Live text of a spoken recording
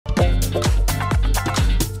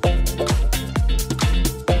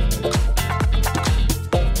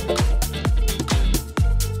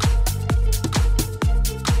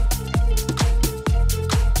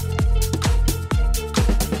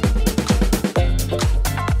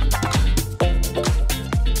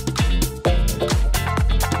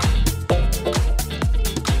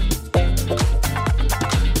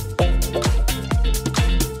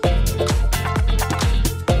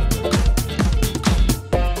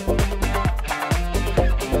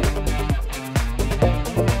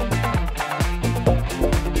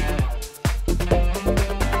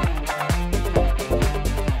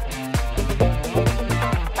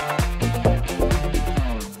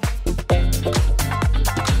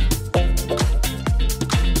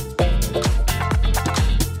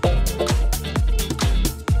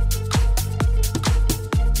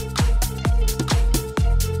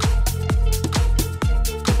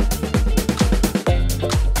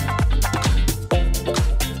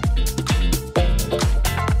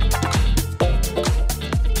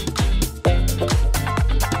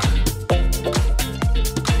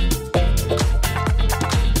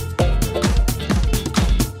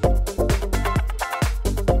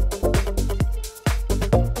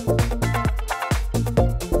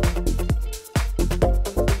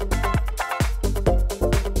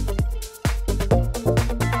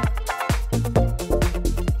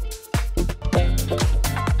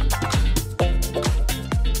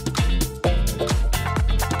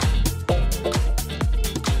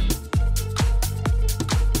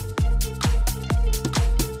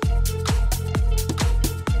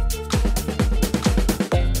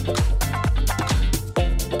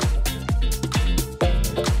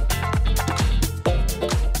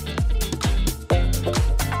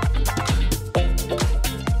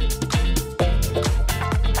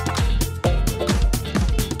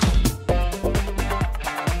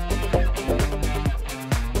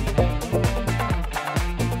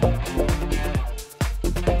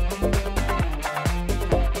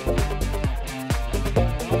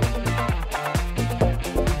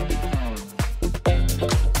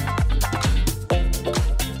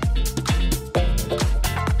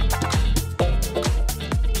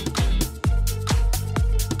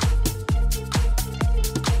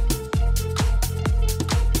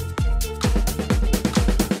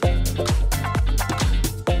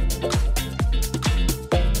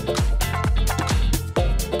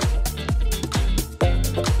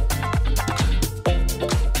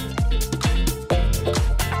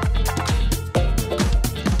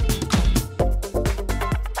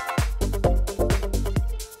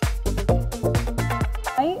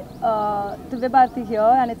Divya Bharati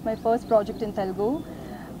here, and it's my first project in Telugu.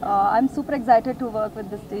 I'm super excited to work with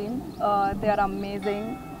this team. They are amazing.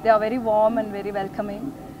 They are very warm and very welcoming.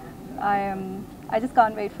 I just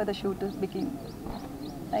can't wait for the shoot to begin.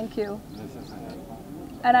 Thank you.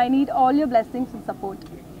 And I need all your blessings and support.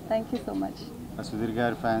 Thank you so much. Sudheer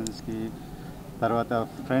Gar fans ki tarvata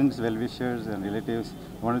friends, well-wishers and relatives.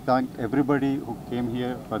 I want to thank everybody who came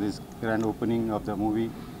here for this grand opening of the movie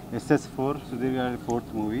SS4, Sudheer Gar fourth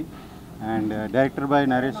movie, and directed by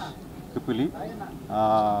Naresh Kupuli.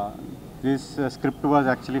 This script was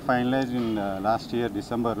actually finalized in last year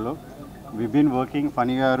December lo. We've been working,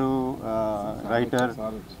 Funny Garu writer,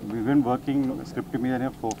 we've been working script మీదనే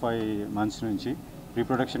 4-5 months నుంచి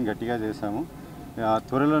pre-production గట్టిగా చేసాము.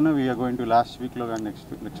 త్వరలోనే we are going to last week లో కానీ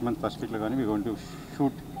next month first week లో కానీ we are going to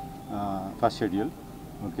shoot first schedule.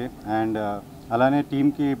 Okay, and అలానే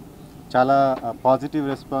టీమ్కి చాలా పాజిటివ్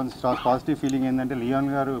రెస్పాన్స్, పాజిటివ్ ఫీలింగ్ ఏంటంటే లియోన్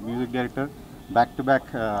గారు music director back to back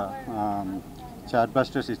chart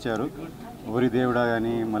busters ఇచ్చారు. ఓరి దేవుడా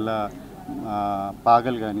కానీ మళ్ళా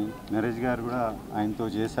పాగల్ కానీ నరేష్ గారు కూడా ఆయనతో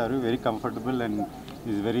చేశారు. Very comfortable and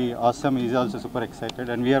is very awesome. Is also super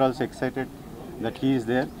excited and we are also excited that he is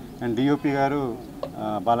there. And DOP గారు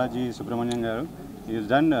బాలాజీ సుబ్రహ్మణ్యం గారు is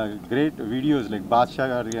done great videos like Badshah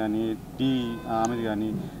గారు కానీ, టీ ఆమెది కానీ,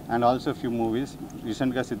 అండ్ ఆల్సో ఫ్యూ మూవీస్.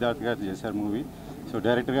 రీసెంట్గా సిద్ధార్థ్ గారు చేశారు మూవీ. సో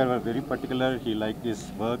డైరెక్టర్ గారు are very particular, he like this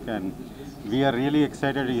work and we are really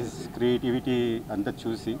excited his creativity అంతా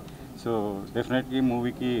చూసి. సో డెఫినెట్లీ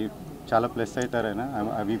మూవీకి చాలా ప్లస్ అవుతారైనా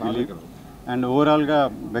అవి బిలీవ్. అండ్ ఓవరాల్గా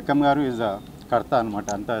బెక్కమ్ గారు ఈజ్ అ కర్త అనమాట,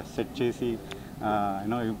 అంతా సెట్ చేసి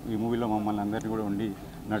యూనో ఈ మూవీలో మమ్మల్ని అందరినీ కూడా ఉండి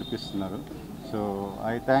నడిపిస్తున్నారు. So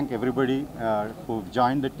I thank everybody who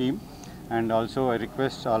join the team and also I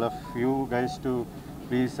request all of you guys to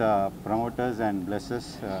please promote us and bless us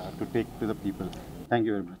to take to the people. Thank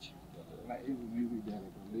you very much.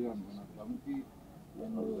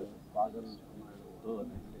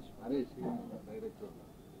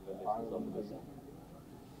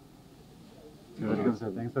 Welcome sir,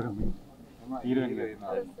 thanks for coming.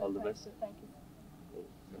 All the best. Thank you.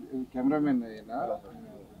 Cameraman అయినా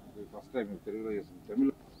first time తెలుగులో చేస్తాను. తమిళ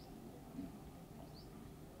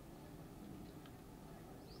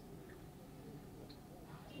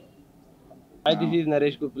Hi, this is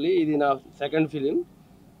Naresh Kupli. ఇది నా second film.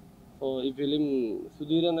 So ఈ film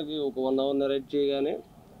Sudheer అన్నకి ఒక 1 hour narrate చేయగానే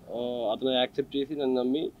అతను యాక్సెప్ట్ చేసి నన్ను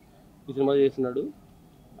నమ్మి ఈ సినిమా చేస్తున్నాడు.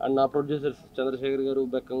 అండ్ నా ప్రొడ్యూసర్స్ చంద్రశేఖర్ గారు,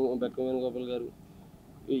 బెక్కం వేణుగోపాల్ గారు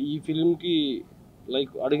ఈ ఫిలింకి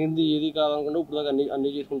లైక్ అడిగింది ఏది కాదనుకుంటే ఇప్పుడు దాకా అన్నీ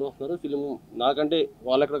చేసుకుంటూ వస్తున్నారు. ఫిలిం నాకంటే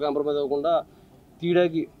వాళ్ళు ఎక్కడ కాంప్రమైజ్ అవ్వకుండా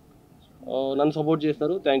తీయడానికి నన్ను సపోర్ట్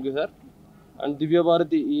చేస్తున్నారు. Thank you sir. అండ్ దివ్య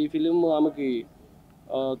భారతి ఈ ఫిలిం ఆమెకి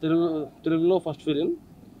తెలుగులో first film.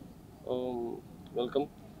 Welcome.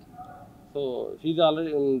 So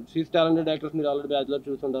she's talented actors, మీరు ఆల్రెడీ బ్యాచులర్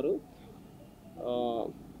చూస్తుంటారు.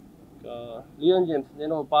 లియోన్ జేమ్స్,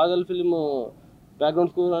 నేను పాగల్ film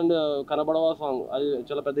background score and కనబడవా song, అది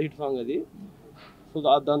చాలా పెద్ద హిట్ సాంగ్ అది. సో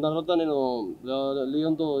దాని తర్వాత నేను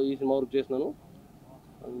లియోన్తో ఈ సినిమా వర్క్ చేస్తున్నాను.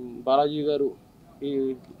 బాలాజీ గారు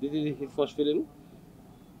this is his first film.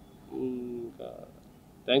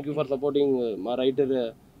 Thank you for supporting మా రైటర్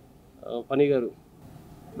ఫనీ గారు.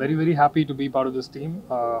 Very happy to be part of this team.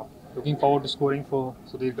 Looking forward to scoring for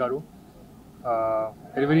Sudheer Garu.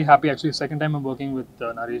 Very happy. Actually, second time I'm working with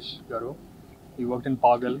Naresh Garu. He worked in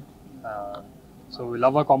Pagal. So we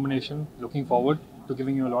love our combination. Looking forward to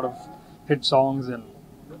giving you a lot of hit songs and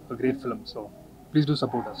a great film. So please do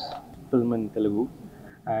support us. Film in Telugu.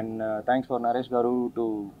 And thanks for Naresh Garu to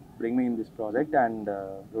bring me in this project, and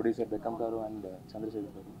producer Bekkam Garu and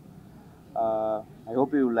Chandrasekhar Garu. I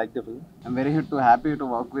hope you like the film. I'm very happy to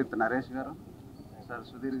work with Naresh Garu, Sir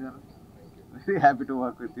Sudheer Garu. Very happy to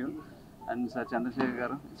work with you, and Sir Chandrasekhar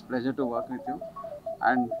Garu. It's a pleasure to work with you,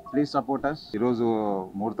 and please support us. ఈరోజు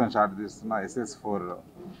ముహూర్తం shot తీస్తున్న SS4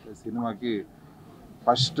 సినిమాకి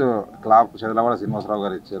first clap Chandravada Srinivasarao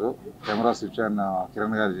గారు ఇచ్చారు. Camera switch and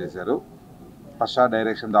Kiran గారు చేశారు. First shot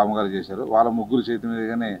direction దాము గారు చేశారు. వాళ్ళ ముగ్గురు చేతి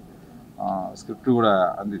మీదుగానే స్క్రిప్ట్ కూడా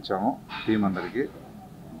అందించాము టీం అందరికీ.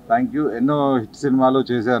 Thank you. ఎన్నో హిట్ సినిమాలు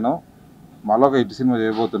చేశాను, మళ్ళీ ఒక హిట్ సినిమా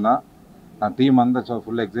చేయబోతున్నా. నా టీం అంతా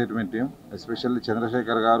full excitement team. Especially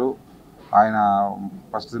Chandrasekhar గారు, ఆయన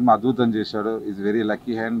ఫస్ట్ సినిమా అద్భుతం చేశాడు. Is very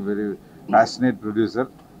lucky hand, very passionate producer.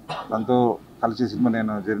 దాంతో కలిసి సినిమా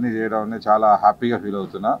నేను జర్నీ చేయడం అనేది చాలా హ్యాపీగా ఫీల్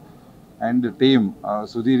అవుతున్నా. అండ్ టీమ్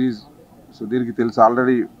సుధీర్కి తెలుసు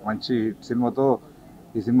ఆల్రెడీ మంచి హిట్ సినిమాతో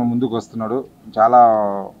ఈ సినిమా ముందుకు వస్తున్నాడు. చాలా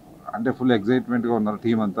అంటే ఫుల్ ఎక్సైట్మెంట్గా ఉన్నారు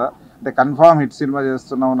టీం అంతా. అంటే కన్ఫామ్ హిట్ సినిమా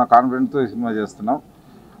చేస్తున్నాం నా కాన్ఫిడెంట్తో ఈ సినిమా చేస్తున్నాం.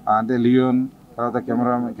 అంటే లియోన్, తర్వాత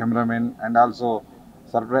కెమెరామెన్ అండ్ ఆల్సో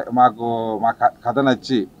మాకు మా కథ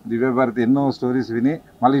నచ్చి దివ్యభారతి ఎన్నో స్టోరీస్ విని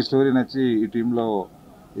మళ్ళీ ఈ స్టోరీ నచ్చి ఈ టీంలో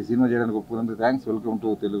ఈ సినిమా చేయడానికి ఒప్పుకున్నందుకు thanks. Welcome to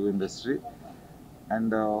Telugu industry.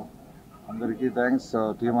 And అందరికీ థ్యాంక్స్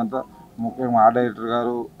టీం అంతా, ముఖ్యంగా ఆర్ట్ డైరెక్టర్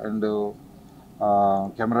గారు అండ్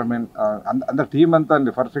కెమెరామెన్ అందరు టీం అంతా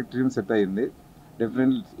అండి పర్ఫెక్ట్ టీం సెట్ అయ్యింది.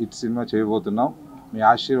 డెఫినెట్లీ ఇట్ సినిమా చేయబోతున్నాం. మీ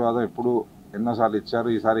ఆశీర్వాదం ఎప్పుడు ఎన్నోసార్లు ఇచ్చారు,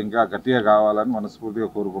 ఈసారి ఇంకా గట్టిగా కావాలని మనస్ఫూర్తిగా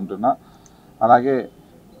కోరుకుంటున్నా. అలాగే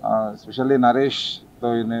స్పెషల్లీ నరేష్తో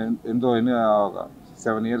ఎంతో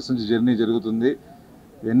 7 years నుంచి జర్నీ జరుగుతుంది.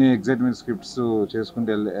 ఎన్ని ఎగ్జైట్మెంట్ స్క్రిప్ట్స్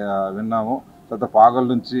చేసుకుంటూ విన్నాము. తర్వాత పాగల్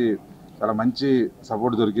నుంచి చాలా మంచి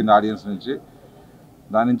సపోర్ట్ దొరికింది ఆడియన్స్ నుంచి.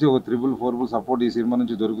 దాని నుంచి ఒక 3-4 సపోర్ట్ ఈ సినిమా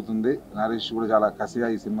నుంచి దొరుకుతుంది. నరేష్ కూడా చాలా కసిగా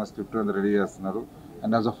ఈ సినిమా స్క్రిప్ట్ అంతా రెడీ చేస్తున్నారు.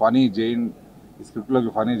 అండ్ ఆల్సో ఫనీ జైన్ ఈ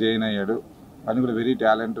స్క్రిప్ట్లోకి ఫనీ జైన్ అయ్యాడు. అని కూడా వెరీ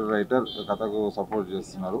టాలెంటెడ్ రైటర్, కథకు సపోర్ట్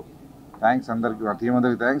చేస్తున్నారు. థ్యాంక్స్ అందరికీ, మా టీం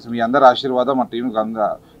అందరికీ థ్యాంక్స్. మీ అందరి ఆశీర్వాదం మా టీంకి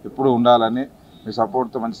ఎప్పుడు ఉండాలని, మీ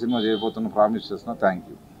సపోర్ట్తో మంచి సినిమా చేయబోతున్న ప్రామిస్ చేస్తున్నాం. Thank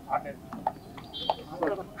you.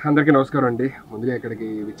 అందరికీ నమస్కారం అండి. ముందుగా ఇక్కడికి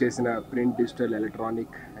విచ్చేసిన print, digital,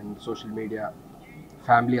 electronic and social media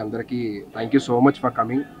family అందరికీ thank you so much for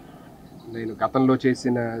coming. నేను గతంలో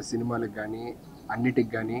చేసిన సినిమాలకు కానీ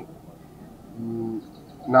అన్నిటికి కానీ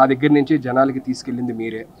నా దగ్గర నుంచి జనాలకి తీసుకెళ్ళింది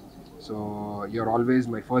మీరే. So you're always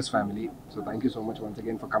my first family. So thank you so much once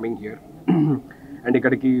again for coming here. And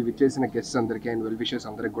ఇక్కడికి విచ్చేసిన గెస్ట్స్ అందరికీ అండ్ వెల్ విషర్స్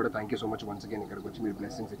అందరికి కూడా thank you so much once again ఇక్కడికి వచ్చి మీరు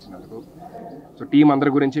బ్లెస్సింగ్స్ ఇచ్చినందుకు. సో టీం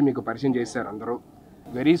అందరి గురించి మీకు పరిచయం చేశారు అందరూ.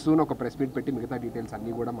 వెరీ సూన్ ఒక ప్రెస్ మీట్ పెట్టి మిగతా డీటెయిల్స్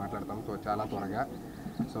అన్నీ కూడా మాట్లాడతాం, సో చాలా త్వరగా.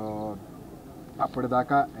 సో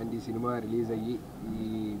అప్పటిదాకా అండ్ ఈ సినిమా రిలీజ్ అయ్యి ఈ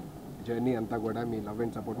జర్నీ అంతా కూడా మీ love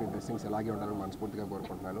and support, me blessings ఎలాగే ఉండాలని మనస్ఫూర్తిగా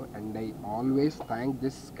కోరుకుంటున్నాను. And I always thank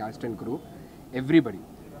this cost and crew, everybody.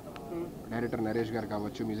 Director Naresh గారు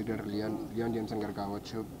కావచ్చు, మ్యూజిక్ డైరెక్టర్ లియాన్ జేమ్సన్ గారు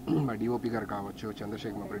కావచ్చు, మా డిఓపి గారు కావచ్చు,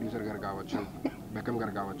 చంద్రశేఖర్ మా ప్రొడ్యూసర్ గారు కావచ్చు, బెకమ్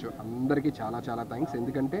గారు కావచ్చు, అందరికీ చాలా చాలా థ్యాంక్స్.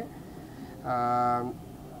 ఎందుకంటే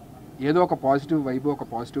ఏదో ఒక పాజిటివ్ వైబ్, ఒక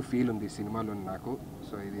పాజిటివ్ ఫీల్ ఉంది ఈ సినిమాలో నాకు.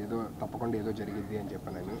 సో ఇది ఏదో తప్పకుండా ఏదో జరిగిద్ది అని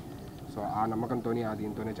చెప్పానని, సో ఆ నమ్మకంతో ఆ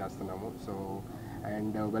దీంతోనే చేస్తున్నాము. So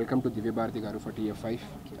and welcome to Divya Bharati గారు for TF5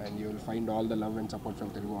 and you will find all the love and support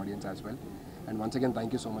from Telugu audience as well. And once again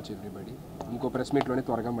thank you so much everybody. ఇంకో ప్రెస్ మీట్లోనే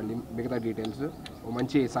త్వరగా మళ్ళీ మిగతా డీటెయిల్స్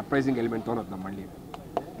మంచి సర్ప్రైజింగ్ ఎలిమెంట్తో వద్దాం మళ్ళీ.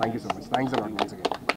 Thank you so much. Thanks a lot once again.